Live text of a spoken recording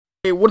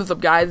Hey, what is up,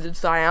 guys?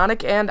 It's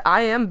Ionic, and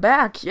I am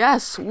back.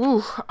 Yes,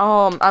 woo.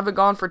 I've been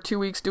gone for 2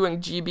 weeks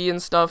doing GB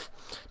and stuff,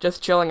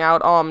 just chilling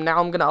out. Now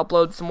I'm gonna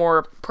upload some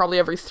more, probably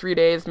every 3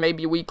 days,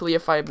 maybe weekly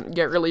if I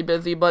get really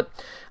busy. But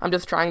I'm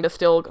just trying to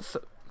still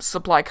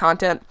supply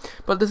content.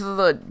 But this is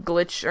a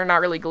glitch, or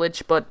not really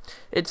glitch, but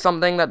it's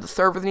something that the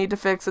servers need to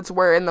fix. It's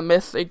where in the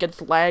myth it gets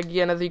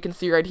laggy, and as you can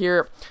see right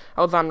here,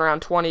 I was on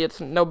around 20.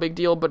 It's no big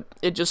deal, but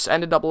it just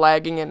ended up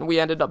lagging, and we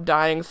ended up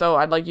dying. So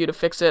I'd like you to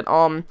fix it.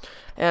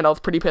 And I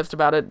was pretty pissed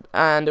about it,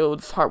 and it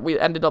was hard. We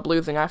ended up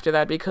losing after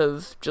that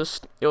because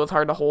it was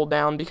hard to hold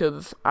down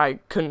because I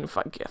couldn't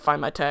find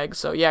my tags.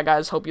 So yeah,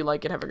 guys, hope you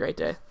like it. Have a great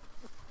day.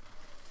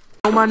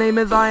 My name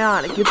is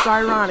Ionic, it's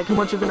ironic how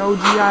much of an OG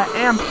I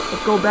am.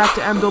 Let's go back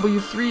to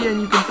MW3 and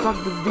you can suck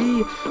the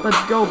V.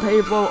 Let's go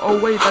Pavlo,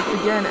 oh wait, that's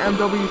again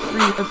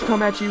MW3. Let's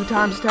come at you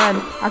times 10.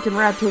 I can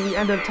rap till the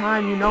end of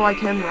time, you know I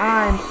can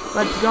rhyme.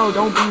 Let's go,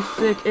 don't be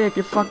sick, ick,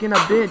 you're fucking a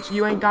bitch.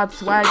 You ain't got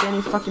swag and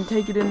you fucking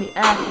take it in the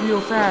ass real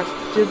fast.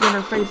 Jizz in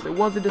her face, it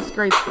was a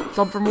disgrace.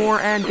 Sub for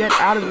more and get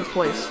out of this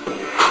place.